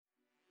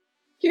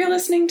You're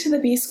listening to the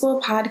B-School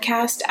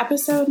Podcast,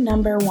 episode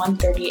number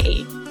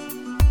 138.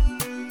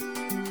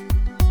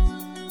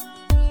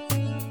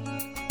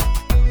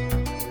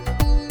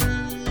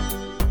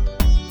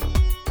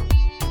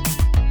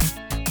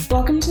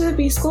 Welcome to the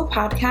B-School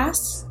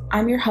Podcast.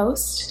 I'm your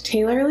host,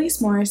 Taylor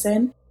Elise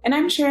Morrison, and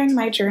I'm sharing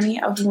my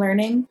journey of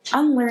learning,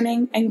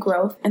 unlearning, and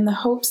growth in the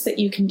hopes that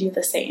you can do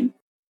the same.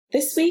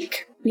 This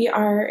week, we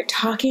are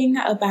talking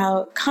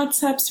about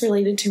concepts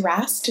related to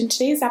rest, and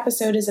today's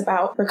episode is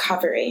about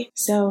recovery.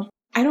 So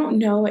I don't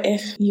know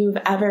if you've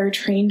ever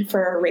trained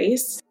for a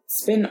race.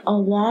 It's been a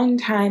long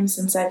time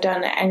since I've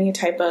done any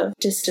type of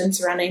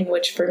distance running,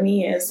 which for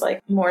me is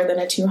like more than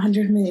a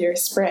 200-meter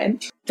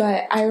sprint.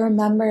 But I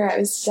remember I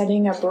was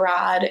studying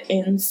abroad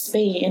in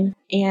Spain,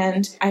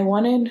 and I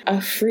wanted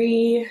a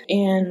free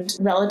and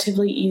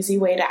relatively easy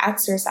way to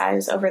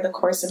exercise over the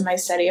course of my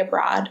study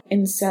abroad.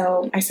 And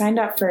so I signed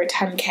up for a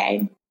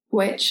 10K.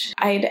 Which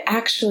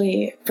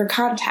for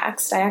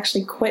context, I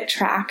actually quit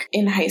track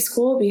in high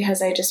school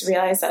because I just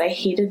realized that I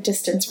hated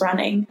distance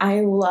running. I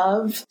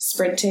love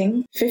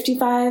sprinting,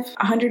 55,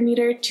 100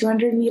 meter,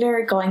 200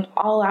 meter, going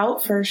all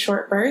out for a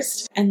short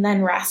burst and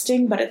then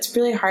resting, but it's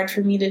really hard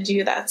for me to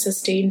do that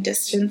sustained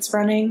distance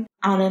running.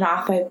 On and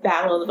off, I've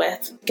battled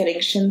with getting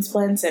shin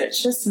splints, and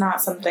it's just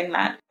not something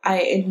that I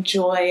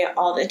enjoy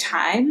all the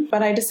time.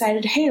 But I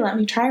decided, hey, let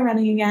me try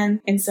running again.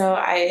 And so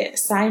I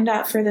signed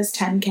up for this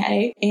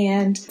 10K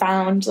and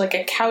found like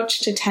a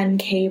couch to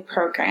 10K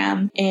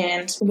program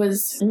and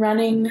was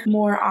running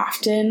more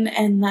often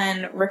and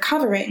then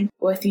recovering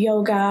with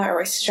yoga or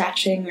with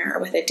stretching or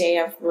with a day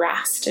of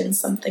rest and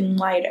something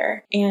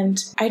lighter.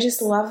 And I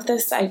just love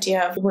this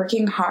idea of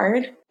working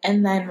hard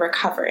and then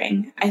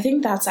recovering. I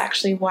think that's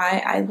actually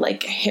why I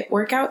like HIIT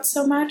workouts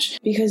so much,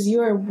 because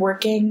you are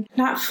working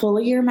not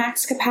fully your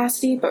max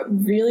capacity, but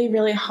really,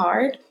 really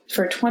hard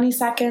for 20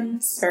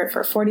 seconds or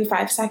for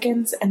 45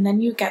 seconds, and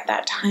then you get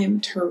that time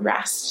to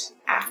rest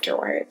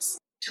afterwards.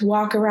 To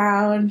walk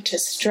around, to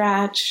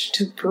stretch,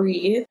 to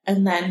breathe,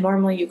 and then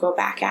normally you go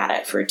back at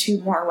it for 2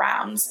 more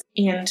rounds.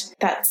 And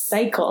that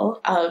cycle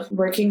of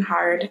working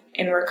hard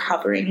and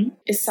recovering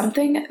is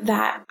something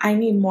that I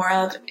need more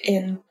of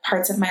in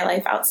parts of my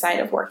life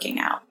outside of working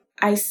out.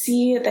 I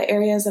see the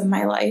areas of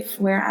my life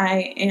where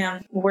I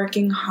am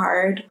working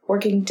hard,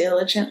 working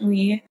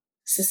diligently,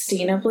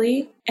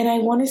 sustainably, and I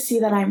want to see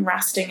that I'm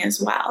resting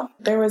as well.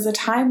 There was a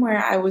time where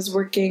I was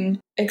working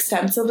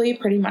extensively,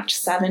 pretty much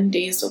 7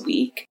 days a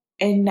week.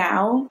 And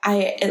now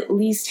I at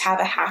least have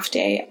a half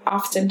day,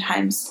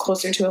 oftentimes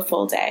closer to a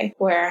full day,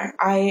 where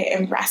I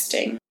am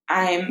resting.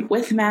 I'm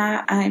with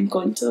Matt, I'm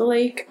going to the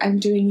lake, I'm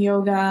doing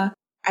yoga,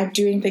 I'm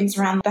doing things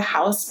around the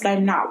house, but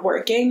I'm not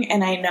working.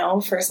 And I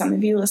know for some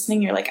of you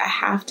listening, you're like, a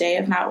half day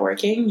of not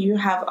working, you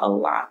have a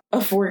lot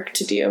of work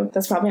to do.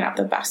 That's probably not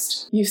the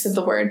best use of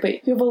the word,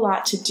 but you have a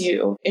lot to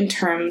do in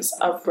terms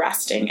of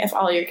resting if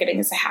all you're getting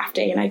is a half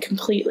day. And I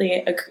completely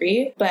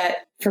agree. But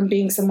from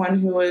being someone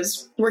who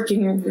was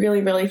working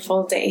really, really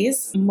full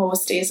days,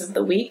 most days of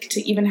the week,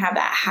 to even have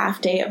that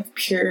half day of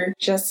pure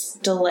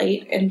just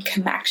delight and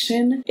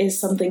connection is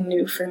something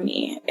new for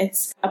me.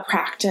 It's a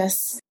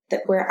practice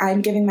that where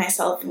I'm giving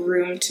myself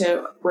room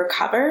to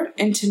recover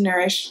and to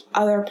nourish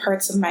other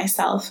parts of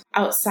myself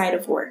outside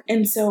of work.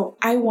 And so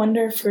I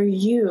wonder for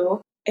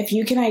you, if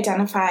you can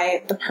identify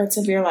the parts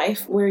of your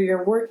life where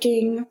you're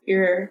working,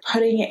 you're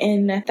putting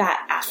in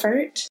that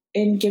effort,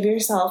 and give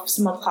yourself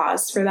some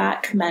applause for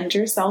that, commend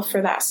yourself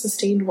for that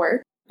sustained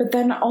work. But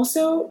then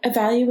also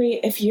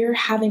evaluate if you're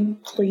having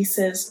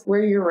places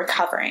where you're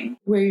recovering,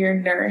 where you're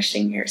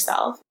nourishing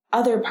yourself,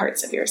 other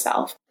parts of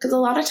yourself. Because a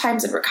lot of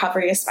times in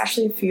recovery,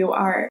 especially if you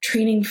are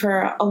training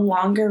for a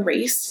longer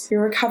race,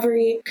 your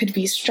recovery could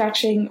be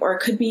stretching, or it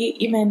could be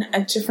even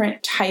a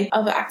different type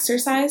of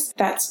exercise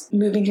that's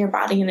moving your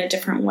body in a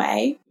different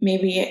way.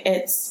 Maybe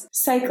it's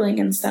cycling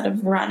instead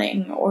of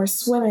running, or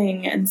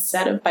swimming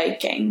instead of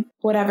biking,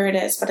 whatever it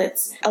is, but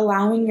it's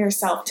allowing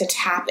yourself to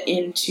tap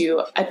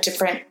into a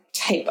different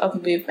type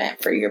of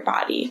movement for your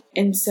body.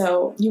 And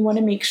so you want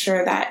to make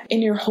sure that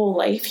in your whole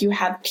life, you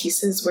have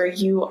pieces where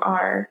you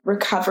are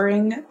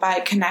recovering by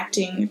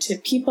connecting to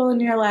people in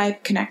your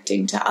life,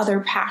 connecting to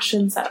other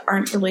passions that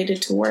aren't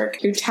related to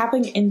work. You're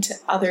tapping into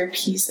other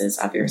pieces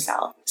of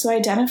yourself. So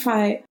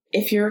identify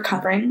if you're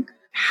recovering,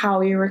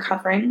 how you're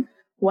recovering,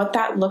 what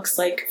that looks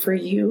like for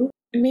you.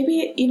 And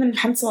maybe even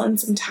pencil in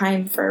some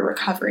time for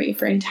recovery,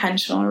 for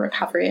intentional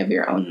recovery of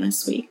your own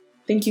this week.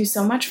 Thank you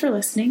so much for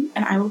listening,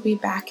 and I will be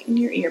back in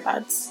your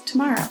earbuds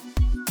tomorrow.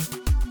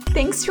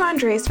 Thanks to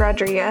Andres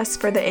Rodriguez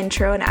for the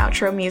intro and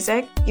outro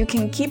music. You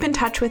can keep in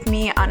touch with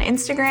me on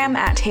Instagram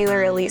at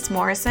Taylor Elise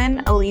Morrison.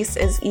 Elise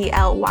is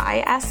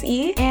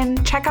ELYSE.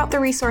 And check out the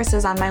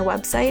resources on my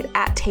website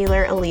at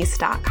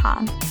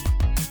taylorelise.com.